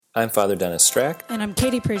I'm Father Dennis Strack. And I'm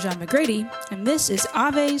Katie Prejean McGrady, and this is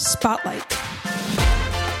Ave Spotlight.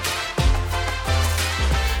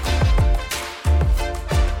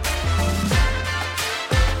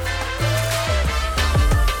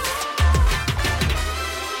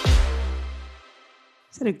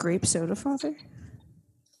 Is that a grape soda, Father?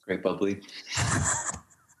 Grape bubbly.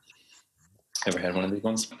 Ever had one of these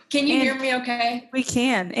ones? Can you hear me okay? We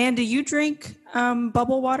can. And do you drink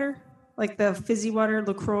bubble water? Like the fizzy water,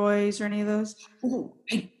 LaCroix, or any of those? Ooh,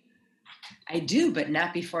 I do, but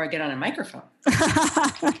not before I get on a microphone.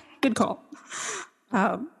 Good call.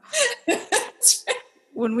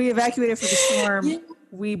 When we evacuated for the storm,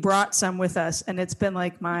 we brought some with us, and it's been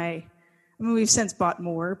like we've since bought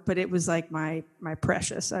more, but it was like my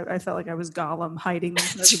precious. I felt like I was Gollum hiding them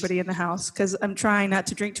from everybody in the house because I'm trying not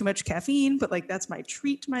to drink too much caffeine, but like that's my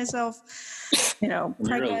treat to myself. You're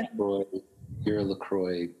a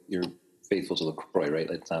LaCroix. You're faithful to LaCroix, right?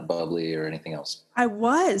 It's not bubbly or anything else. I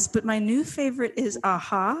was, but my new favorite is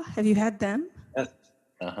Aha. Have you had them? Yes.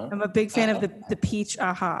 Uh-huh. I'm a big fan of the peach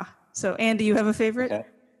Aha. So, Anne, do you have a favorite? Okay.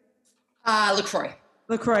 LaCroix.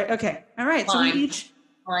 LaCroix. Okay. All right. So we each.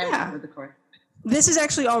 LaCroix. This is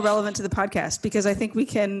actually all relevant to the podcast because I think we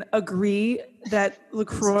can agree that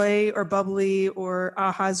LaCroix or bubbly or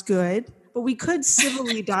Aha is good, but we could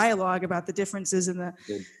civilly dialogue about the differences in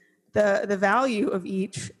the value of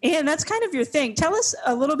each. And that's kind of your thing. Tell us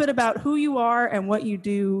a little bit about who you are and what you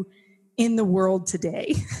do in the world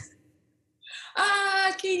today.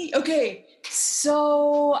 Katie. Okay.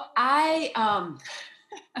 So I,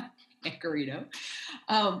 Garrido.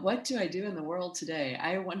 What do I do in the world today?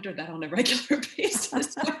 I wonder that on a regular basis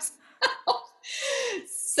myself.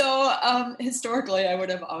 So historically, I would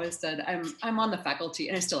have always said I'm on the faculty,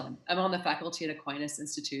 and I still am. I'm on the faculty at Aquinas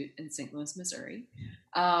Institute in St. Louis, Missouri.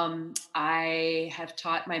 I have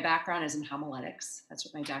taught. My background is in homiletics. That's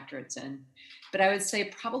what my doctorate's in. But I would say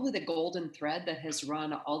probably the golden thread that has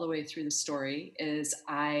run all the way through the story is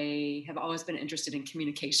I have always been interested in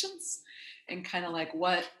communications and kind of like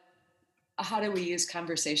how do we use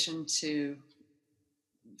conversation to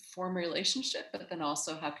form a relationship, but then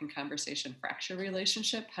also how can conversation fracture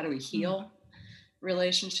relationship? How do we heal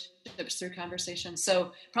relationships through conversation?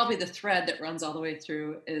 So probably the thread that runs all the way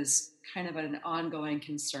through is kind of an ongoing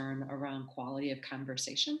concern around quality of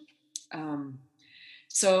conversation.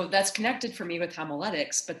 So that's connected for me with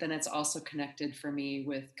homiletics, but then it's also connected for me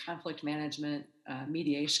with conflict management,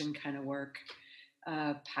 mediation kind of work,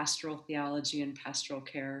 pastoral theology and pastoral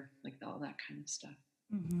care, like all that kind of stuff.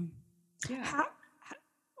 Mm-hmm. Yeah.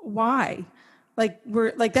 Why?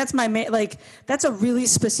 That's that's a really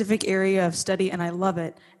specific area of study, and I love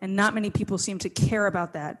it. And not many people seem to care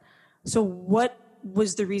about that. So, what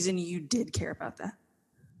was the reason you did care about that?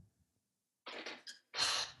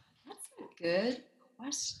 That's a good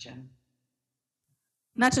question.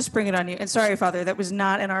 Not to spring it on you. And sorry, Father, that was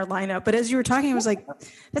not in our lineup. But as you were talking, I was like,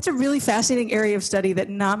 that's a really fascinating area of study that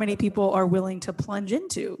not many people are willing to plunge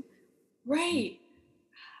into. Right.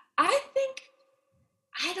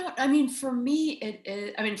 For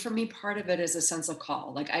me, part of it is a sense of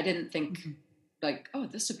call. Like, I didn't think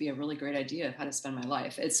this would be a really great idea of how to spend my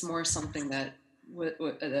life. It's more something that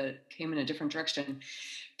came in a different direction.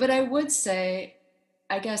 But I would say,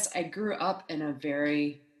 I guess I grew up in a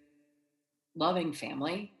very loving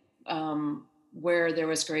family where there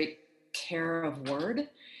was great care of word.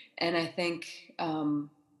 And I think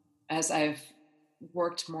as I've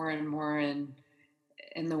worked more and more in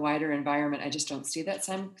the wider environment, I just don't see that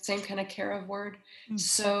same kind of care of word. Mm-hmm.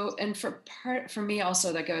 So, and for me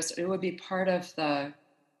also, it would be part of the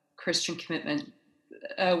Christian commitment.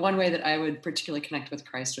 One way that I would particularly connect with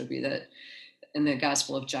Christ would be that in the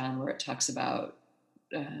Gospel of John, where it talks about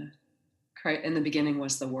Christ, in the beginning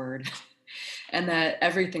was the Word, and that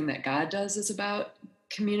everything that God does is about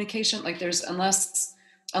communication. Like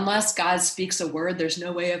unless God speaks a word, there's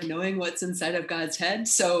no way of knowing what's inside of God's head.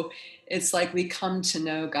 So it's like we come to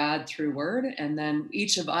know God through word, and then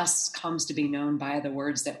each of us comes to be known by the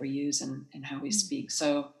words that we use and how we speak.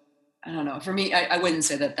 So I don't know. For me, I wouldn't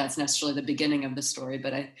say that that's necessarily the beginning of the story,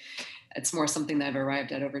 but it's more something that I've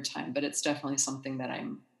arrived at over time. But it's definitely something that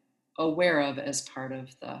I'm aware of as part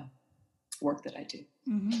of the work that I do.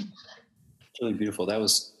 Mm-hmm. It's really beautiful. That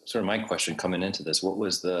was sort of my question coming into this. What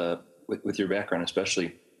was with your background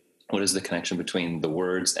especially, what is the connection between the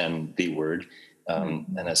words and the word?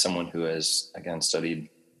 And as someone who has, again, studied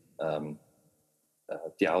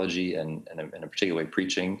theology and in a particular way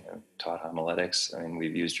preaching, taught homiletics. I mean,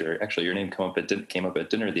 we've used your name came up at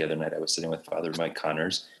dinner the other night. I was sitting with Father Mike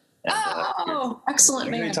Connors. And,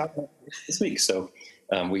 excellent man. Talking this week. So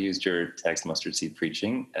We used your text, Mustard Seed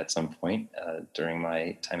Preaching, at some point during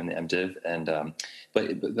my time in the MDiv. And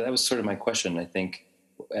but that was sort of my question. I think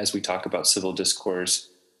as we talk about civil discourse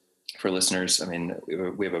for listeners, I mean,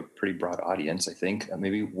 we have a pretty broad audience, I think.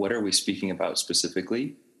 Maybe what are we speaking about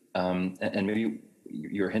specifically? And maybe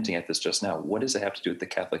you were hinting at this just now. What does it have to do with the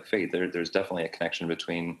Catholic faith? There's definitely a connection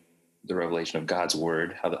between the revelation of God's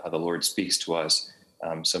word, how the Lord speaks to us.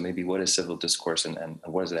 So maybe what is civil discourse and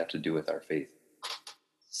what does it have to do with our faith?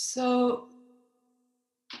 So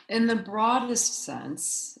in the broadest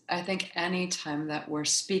sense, I think any time that we're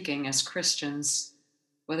speaking as Christians,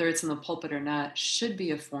 whether it's in the pulpit or not, should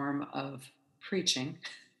be a form of preaching.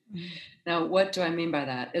 Mm-hmm. Now, what do I mean by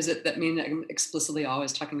that? Is it that mean that I'm explicitly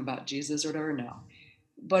always talking about Jesus or whatever? No.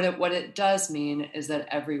 But what it does mean is that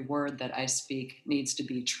every word that I speak needs to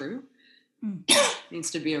be true,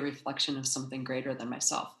 needs to be a reflection of something greater than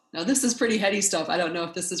myself. Now, this is pretty heady stuff. I don't know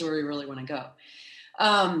if this is where we really want to go.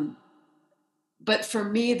 But for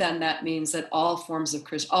me, then that means that all forms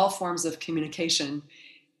of communication,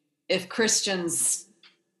 if Christians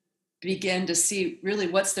begin to see really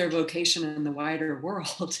what's their vocation in the wider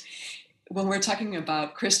world, when we're talking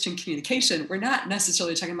about Christian communication, we're not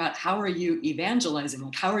necessarily talking about how are you evangelizing,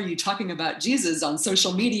 like how are you talking about Jesus on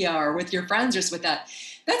social media or with your friends or with that.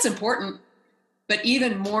 That's important. But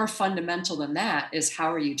even more fundamental than that is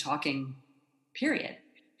how are you talking, period.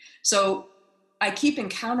 So I keep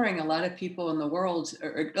encountering a lot of people in the world,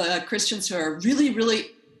 or Christians who are really,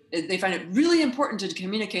 they find it really important to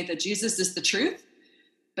communicate that Jesus is the truth.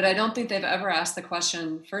 But I don't think they've ever asked the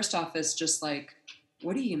question, first off, is just like,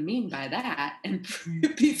 what do you mean by that? And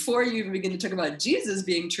before you even begin to talk about Jesus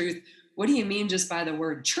being truth, what do you mean just by the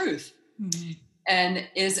word truth? Mm-hmm. And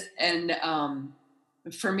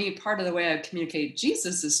for me, part of the way I communicate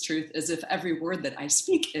Jesus' truth is if every word that I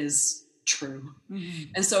speak is true.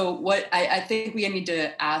 Mm-hmm. And so what I think we need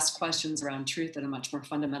to ask questions around truth at a much more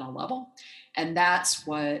fundamental level. And that's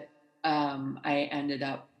what I ended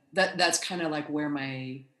up, that's kind of like where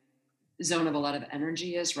my zone of a lot of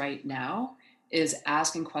energy is right now, is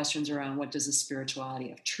asking questions around what does the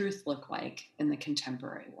spirituality of truth look like in the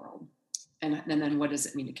contemporary world? And then what does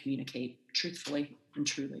it mean to communicate truthfully and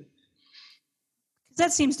truly?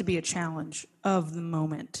 That seems to be a challenge of the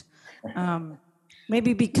moment.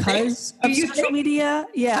 Maybe because of social media.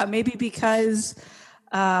 Yeah, maybe because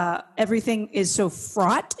everything is so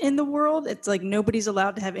fraught in the world. It's like nobody's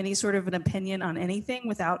allowed to have any sort of an opinion on anything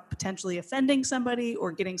without potentially offending somebody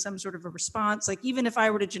or getting some sort of a response. Like even if I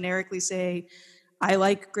were to generically say, I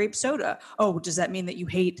like grape soda. Oh, does that mean that you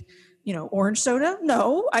hate, orange soda?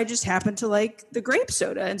 No, I just happen to like the grape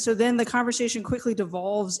soda. And so then the conversation quickly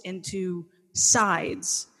devolves into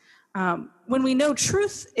sides. When we know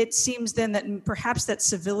truth, it seems then that perhaps that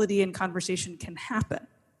civility in conversation can happen.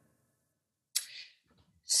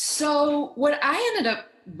 So what I ended up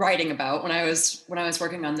writing about when I was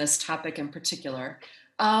working on this topic in particular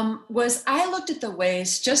was I looked at the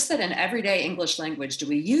ways just that in everyday English language do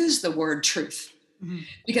we use the word truth. Mm-hmm.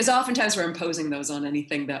 Because oftentimes we're imposing those on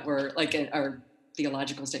anything that we're like our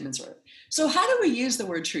theological statements. So how do we use the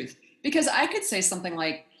word truth? Because I could say something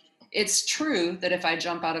like, it's true that if I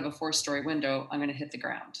jump out of a 4-story window, I'm going to hit the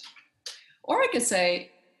ground. Or I could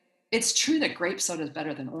say, it's true that grape soda is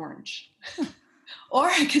better than orange. Or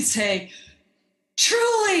I could say,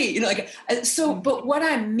 truly, but what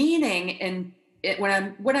I'm meaning when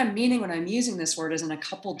I'm using this word is in a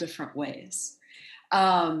couple different ways.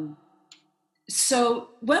 So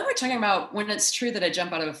when we're talking about when it's true that I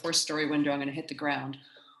jump out of a 4-story window, I'm going to hit the ground.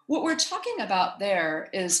 What we're talking about there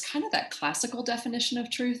is kind of that classical definition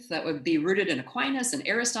of truth that would be rooted in Aquinas and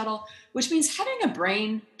Aristotle, which means having a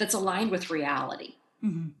brain that's aligned with reality.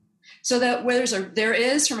 Mm-hmm. So that where there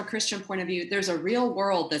is, from a Christian point of view, there's a real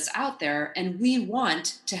world that's out there, and we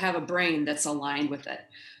want to have a brain that's aligned with it.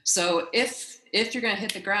 So if you're going to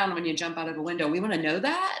hit the ground when you jump out of a window, we want to know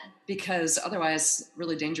that, because otherwise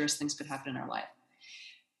really dangerous things could happen in our life.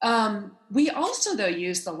 We also, though,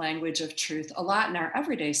 use the language of truth a lot in our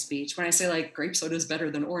everyday speech. When I say like grape soda is better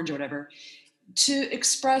than orange or whatever, to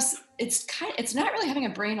express it's not really having a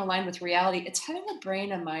brain aligned with reality. It's having a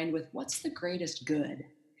brain aligned with what's the greatest good.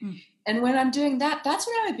 Mm. And when I'm doing that, that's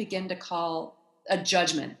what I would begin to call a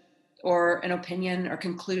judgment or an opinion or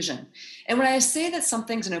conclusion. And when I say that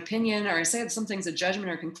something's an opinion or I say that something's a judgment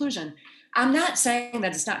or conclusion, I'm not saying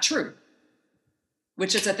that it's not true,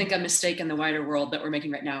 which is, I think, a mistake in the wider world that we're making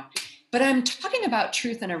right now. But I'm talking about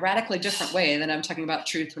truth in a radically different way than I'm talking about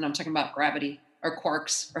truth when I'm talking about gravity or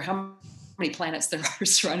quarks or how many planets there are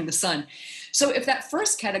surrounding the sun. So if that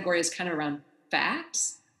first category is kind of around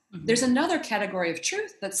facts, There's another category of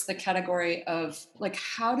truth that's the category of like,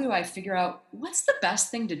 how do I figure out what's the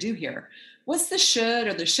best thing to do here? What's the should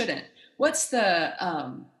or the shouldn't? What's the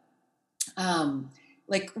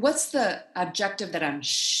what's the objective that I'm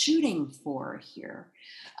shooting for here?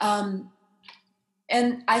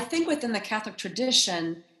 And I think within the Catholic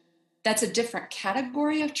tradition, that's a different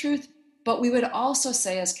category of truth. But we would also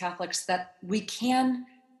say as Catholics that we can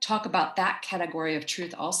talk about that category of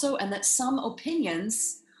truth also, and that some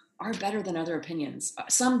opinions are better than other opinions.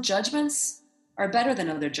 Some judgments are better than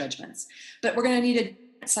other judgments. But we're going to need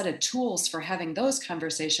a set of tools for having those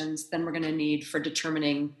conversations than we're going to need for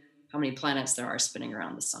determining how many planets there are spinning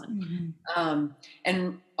around the sun.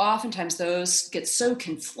 And oftentimes those get so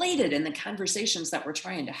conflated in the conversations that we're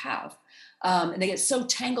trying to have. And they get so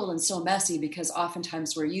tangled and so messy because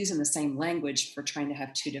oftentimes we're using the same language for trying to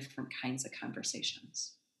have two different kinds of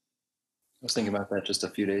conversations. I was thinking about that just a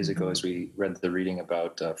few days ago as we read the reading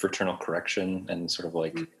about fraternal correction and sort of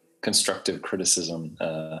like constructive criticism.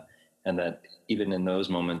 And that even in those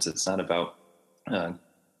moments, it's not about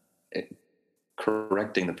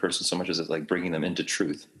correcting the person so much as it's like bringing them into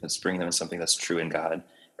truth. It's bringing them into something that's true in God,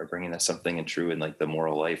 or bringing them something and true in like the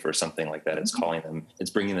moral life or something like that. It's calling them, it's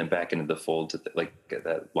bringing them back into the fold to like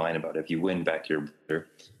that line about if you win back your brother,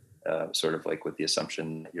 sort of like with the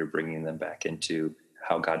assumption that you're bringing them back into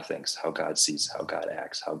how God thinks, how God sees, how God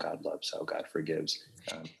acts, how God loves, how God forgives.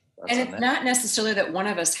 And it's not necessarily that one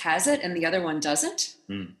of us has it and the other one doesn't,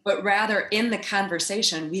 but rather in the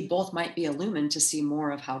conversation, we both might be illumined to see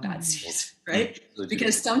more of how God sees, right?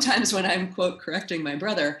 Because sometimes when I'm, quote, correcting my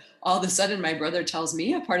brother, all of a sudden my brother tells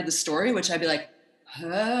me a part of the story, which I'd be like,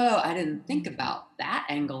 oh, I didn't think about that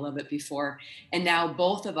angle of it before. And now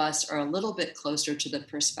both of us are a little bit closer to the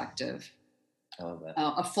perspective. I love that.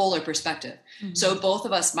 A fuller perspective. So both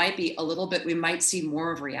of us might be a little bit, we might see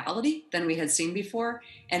more of reality than we had seen before.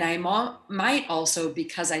 And I might also,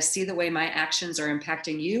 because I see the way my actions are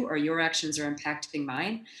impacting you or your actions are impacting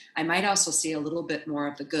mine, I might also see a little bit more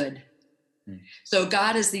of the good. So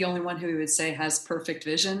God is the only one who we would say has perfect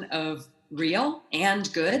vision of real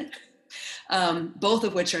and good, both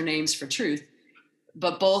of which are names for truth,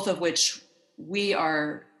 but both of which we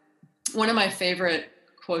are. One of my favorite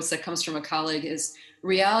quotes that comes from a colleague is,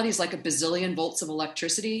 reality is like a bazillion volts of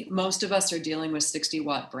electricity. Most of us are dealing with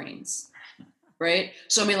 60-watt brains, right?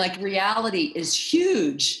 So, I mean, like reality is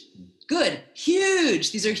huge, good,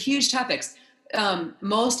 huge. These are huge topics.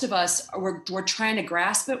 Most of us, we're trying to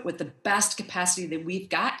grasp it with the best capacity that we've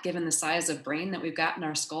got, given the size of brain that we've got in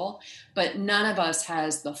our skull, but none of us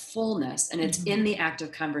has the fullness. And it's in the act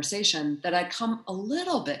of conversation that I come a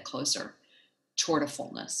little bit closer toward a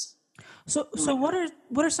fullness. So what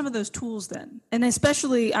are some of those tools then? And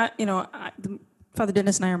especially, Father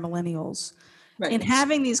Dennis and I are millennials. Right. In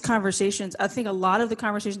having these conversations, I think a lot of the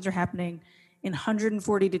conversations are happening in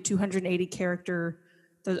 140 to 280 character.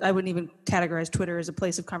 I wouldn't even categorize Twitter as a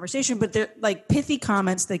place of conversation, but they're like pithy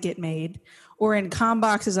comments that get made, or in comm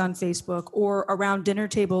boxes on Facebook, or around dinner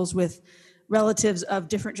tables with relatives of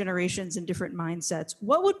different generations and different mindsets.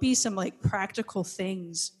 What would be some like practical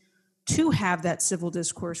things to have that civil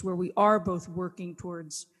discourse where we are both working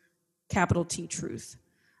towards capital T truth,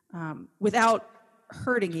 without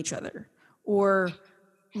hurting each other or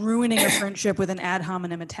ruining a friendship with an ad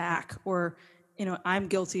hominem attack, or, I'm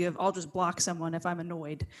guilty of, I'll just block someone if I'm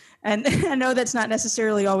annoyed. And I know that's not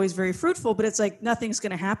necessarily always very fruitful, but it's like nothing's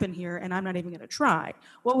going to happen here and I'm not even going to try.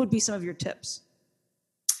 What would be some of your tips?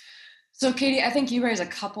 So Katie, I think you raise a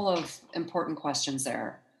couple of important questions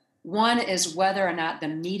there. One is whether or not the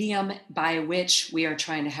medium by which we are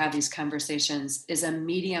trying to have these conversations is a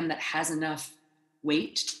medium that has enough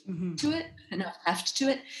weight to it, enough heft to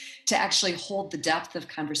it, to actually hold the depth of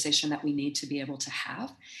conversation that we need to be able to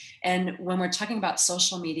have. And when we're talking about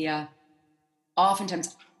social media,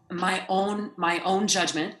 oftentimes my own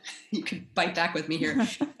judgment, you could bite back with me here,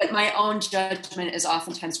 but my own judgment is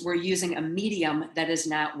oftentimes we're using a medium that is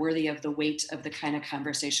not worthy of the weight of the kind of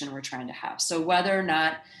conversation we're trying to have. So whether or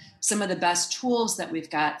not some of the best tools that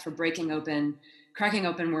we've got for cracking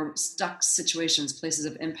open more stuck situations, places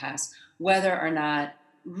of impasse, whether or not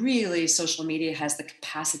really social media has the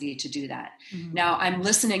capacity to do that. Now, I'm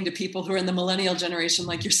listening to people who are in the millennial generation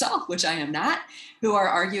like yourself, which I am not, who are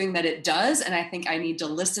arguing that it does. And I think I need to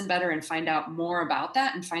listen better and find out more about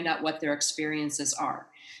that and find out what their experiences are.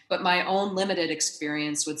 But my own limited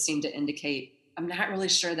experience would seem to indicate I'm not really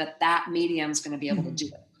sure that medium is going to be able to do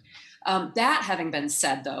it. That having been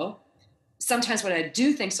said, though, sometimes what I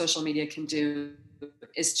do think social media can do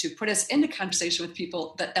is to put us into conversation with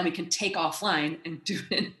people that then we can take offline and do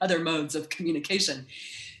in other modes of communication.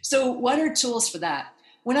 So what are tools for that?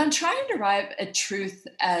 when I'm trying to arrive at truth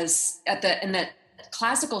in that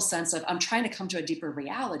classical sense of I'm trying to come to a deeper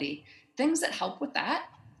reality, things that help with that,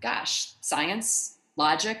 gosh, science,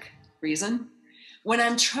 logic, reason. When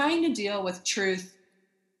I'm trying to deal with truth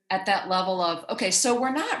at that level of, okay, so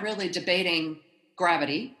we're not really debating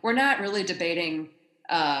gravity. We're not really debating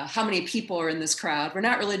how many people are in this crowd. We're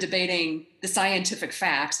not really debating the scientific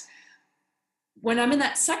facts. When I'm in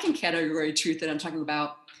that second category of truth that I'm talking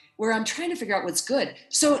about, where I'm trying to figure out what's good.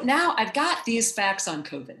 So now I've got these facts on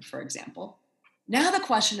COVID, for example. Now the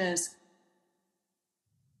question is,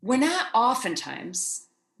 we're not oftentimes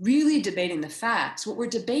really debating the facts. What we're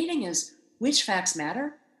debating is which facts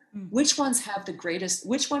matter, which ones have the greatest,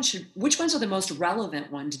 which ones are the most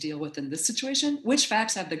relevant one to deal with in this situation, which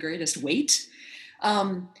facts have the greatest weight.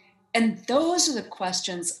 And those are the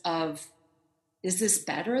questions of, is this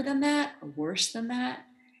better than that or worse than that?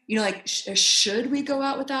 You know, like, should we go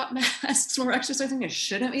out without masks when we're exercising, or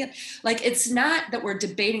shouldn't we? Like, it's not that we're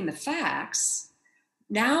debating the facts.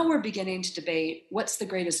 Now we're beginning to debate what's the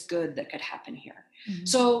greatest good that could happen here. Mm-hmm.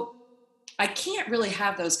 So I can't really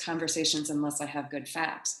have those conversations unless I have good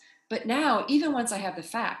facts. But now, even once I have the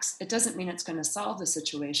facts, it doesn't mean it's going to solve the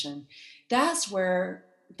situation. That's where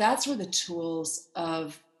the tools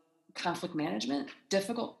of conflict management,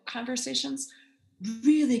 difficult conversations,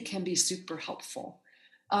 really can be super helpful.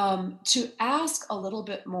 To ask a little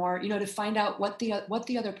bit more, you know, to find out what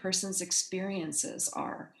the other person's experiences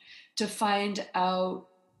are, to find out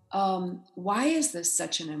why is this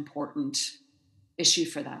such an important issue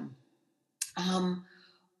for them.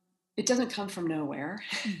 It doesn't come from nowhere.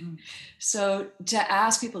 Mm-hmm. So to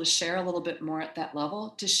ask people to share a little bit more at that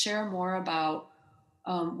level, to share more about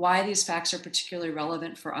why these facts are particularly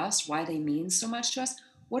relevant for us, why they mean so much to us.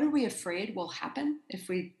 What are we afraid will happen if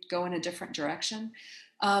we go in a different direction?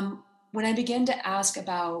 When I begin to ask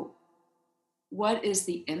about what is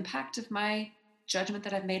the impact of my judgment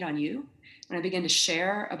that I've made on you, when I begin to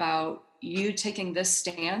share about you taking this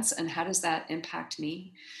stance and how does that impact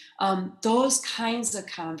me, those kinds of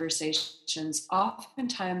conversations,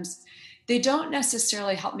 oftentimes, they don't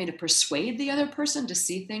necessarily help me to persuade the other person to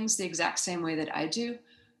see things the exact same way that I do.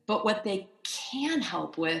 But what they can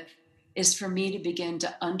help with is for me to begin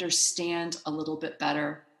to understand a little bit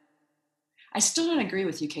better. I still don't agree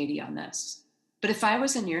with you, Katie, on this. But if I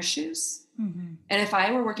was in your shoes, mm-hmm. and if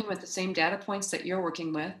I were working with the same data points that you're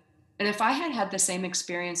working with, and if I had the same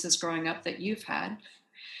experiences growing up that you've had,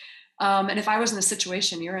 and if I was in the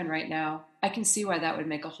situation you're in right now, I can see why that would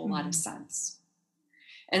make a whole mm-hmm. lot of sense.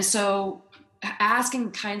 And so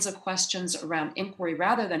asking kinds of questions around inquiry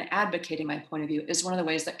rather than advocating my point of view is one of the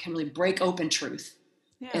ways that can really break open truth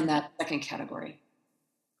in that second category.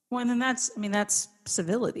 Well, and then that's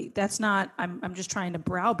civility. That's not, I'm just trying to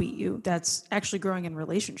browbeat you. That's actually growing in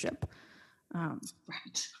relationship.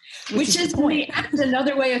 Right. Which is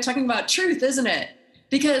another way of talking about truth, isn't it?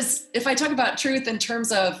 Because if I talk about truth in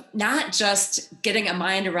terms of not just getting a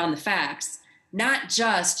mind around the facts, not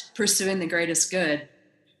just pursuing the greatest good,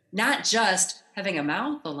 not just having a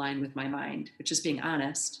mouth aligned with my mind, which is being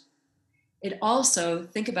honest, it also,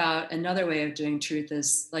 think about another way of doing truth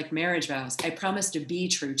is like marriage vows. I promise to be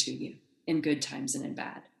true to you in good times and in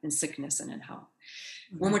bad, in sickness and in health.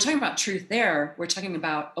 Mm-hmm. When we're talking about truth there, we're talking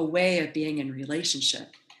about a way of being in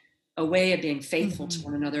relationship, a way of being faithful mm-hmm. to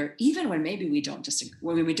one another, even when maybe we don't disagree,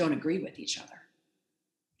 when we don't agree with each other.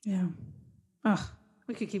 Yeah. Oh,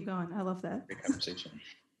 we could keep going. I love that. Great conversation.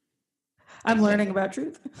 I'm learning about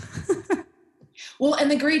truth. Well, and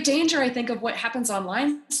the great danger, I think, of what happens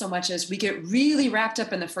online so much is we get really wrapped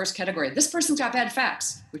up in the first category. This person's got bad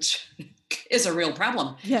facts, which is a real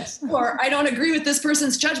problem. Yes. Or I don't agree with this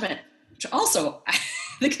person's judgment, which also I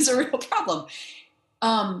think is a real problem.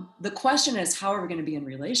 The question is, how are we going to be in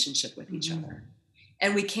relationship with each mm-hmm. other?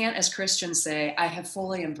 And we can't, as Christians, say, I have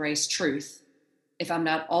fully embraced truth if I'm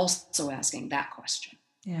not also asking that question.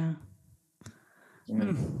 Yeah.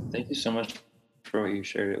 Thank you so much for what you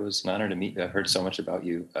shared. It was an honor to meet you. I've heard so much about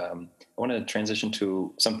you. I want to transition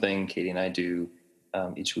to something Katie and I do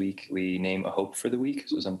each week. We name a hope for the week.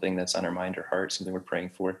 So something that's on our mind or heart, something we're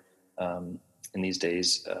praying for. In these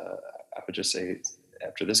days, I would just say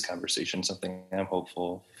after this conversation, something I'm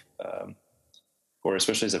hopeful for,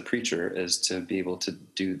 especially as a preacher, is to be able to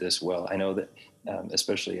do this well. I know that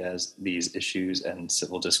especially as these issues and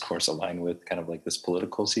civil discourse align with kind of like this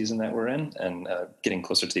political season that we're in and getting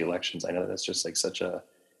closer to the elections. I know that's just like such a,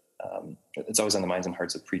 it's always on the minds and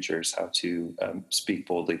hearts of preachers how to speak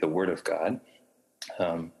boldly the word of God,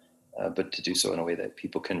 but to do so in a way that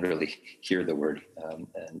people can really hear the word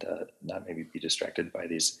and not maybe be distracted by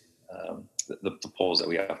these, the poles that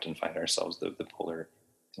we often find ourselves, the polar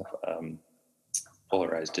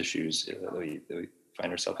polarized issues that we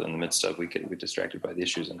find ourselves in the midst of. We could be distracted by the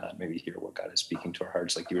issues and not maybe hear what God is speaking to our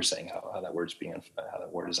hearts, like you were saying, how that word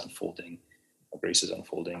is unfolding, how grace is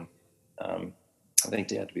unfolding. I think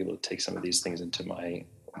to be able to take some of these things into my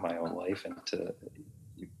own life and to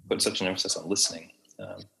put such an emphasis on listening.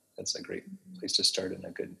 That's a great place to start and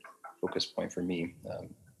a good focus point for me.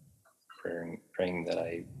 Praying that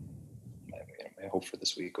my hope for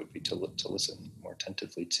this week would be to listen more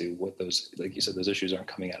attentively to what those, like you said, those issues aren't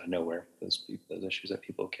coming out of nowhere. Those issues that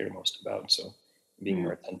people care most about. So being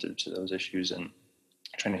more attentive to those issues and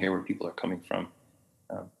trying to hear where people are coming from.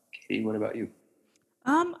 Katie, what about you?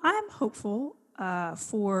 I'm hopeful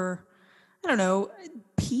for, I don't know,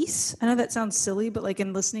 peace. I know that sounds silly, but like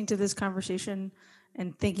in listening to this conversation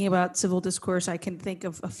and thinking about civil discourse, I can think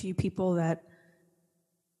of a few people that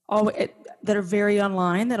are very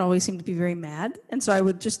online that always seem to be very mad. And so I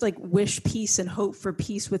would just like wish peace and hope for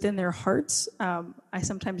peace within their hearts. I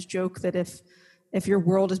sometimes joke that if your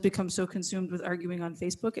world has become so consumed with arguing on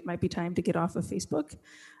Facebook, it might be time to get off of Facebook.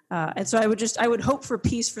 And so I would hope for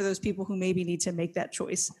peace for those people who maybe need to make that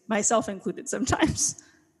choice, myself included sometimes.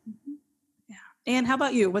 Yeah. Anne, how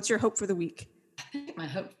about you? What's your hope for the week? I think my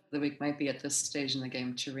hope for the week might be at this stage in the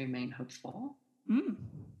game to remain hopeful.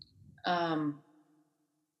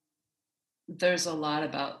 There's a lot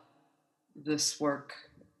about this work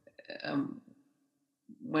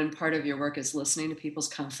when part of your work is listening to people's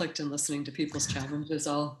conflict and listening to people's challenges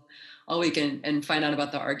all week and find out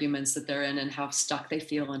about the arguments that they're in and how stuck they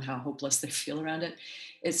feel and how hopeless they feel around it.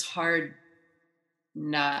 It's hard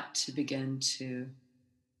not to begin to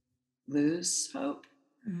lose hope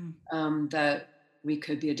that we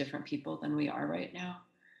could be a different people than we are right now.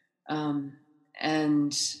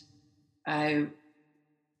 And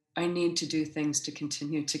I need to do things to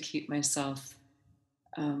continue to keep myself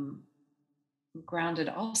grounded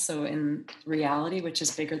also in reality, which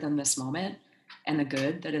is bigger than this moment, and the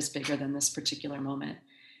good that is bigger than this particular moment.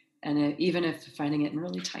 And even if finding it in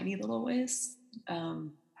really tiny little ways,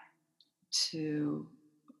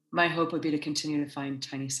 my hope would be to continue to find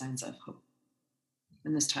tiny signs of hope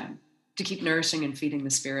in this time, to keep nourishing and feeding the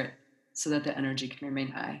spirit so that the energy can remain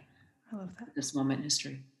high. I love that. At this moment in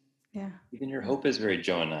history. Yeah. Even your hope is very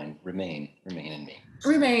Johannine. Remain in me.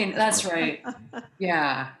 Remain. That's right.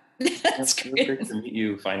 Yeah. That's great. Great to meet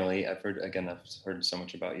you finally. I've heard so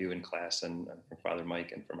much about you in class and from Father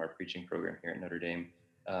Mike and from our preaching program here at Notre Dame.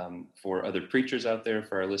 For other preachers out there,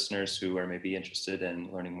 for our listeners who are maybe interested in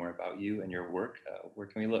learning more about you and your work, where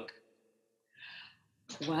can we look?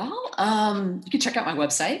 Well, you can check out my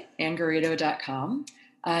website, annegarrido.com.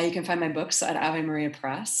 You can find my books at Ave Maria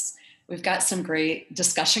Press. We've got some great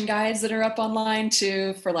discussion guides that are up online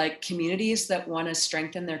too for like communities that want to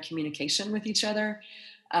strengthen their communication with each other.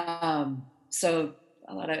 So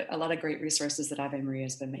a lot of great resources that Ave Maria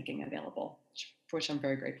has been making available, for which I'm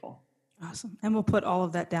very grateful. Awesome. And we'll put all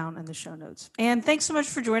of that down in the show notes. And thanks so much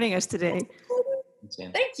for joining us today.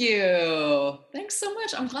 Thank you. Thanks so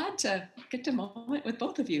much. I'm glad to get to moment with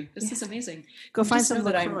both of you. This is amazing. Go find some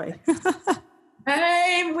LaCroix.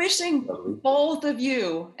 I'm wishing both of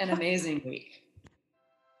you an amazing week.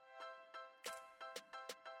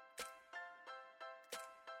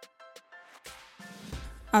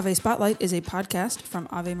 Ave Spotlight is a podcast from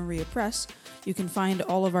Ave Maria Press. You can find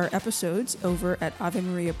all of our episodes over at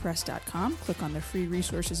AveMariaPress.com. Click on the free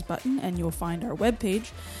resources button and you'll find our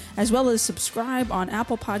webpage, as well as subscribe on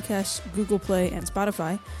Apple Podcasts, Google Play, and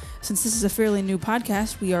Spotify. Since this is a fairly new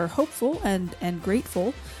podcast, we are hopeful and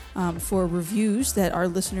grateful for reviews that our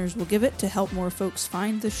listeners will give it to help more folks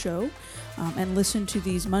find the show and listen to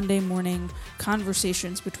these Monday morning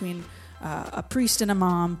conversations between a priest and a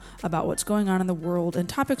mom about what's going on in the world and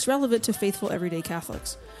topics relevant to faithful everyday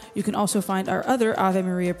Catholics. You can also find our other Ave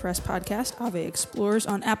Maria Press podcast, Ave Explores,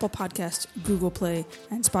 on Apple Podcasts, Google Play,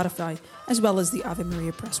 and Spotify, as well as the Ave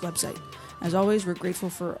Maria Press website. As always, we're grateful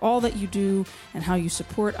for all that you do and how you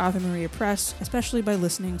support Ave Maria Press, especially by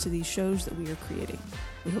listening to these shows that we are creating.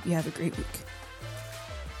 We hope you have a great week.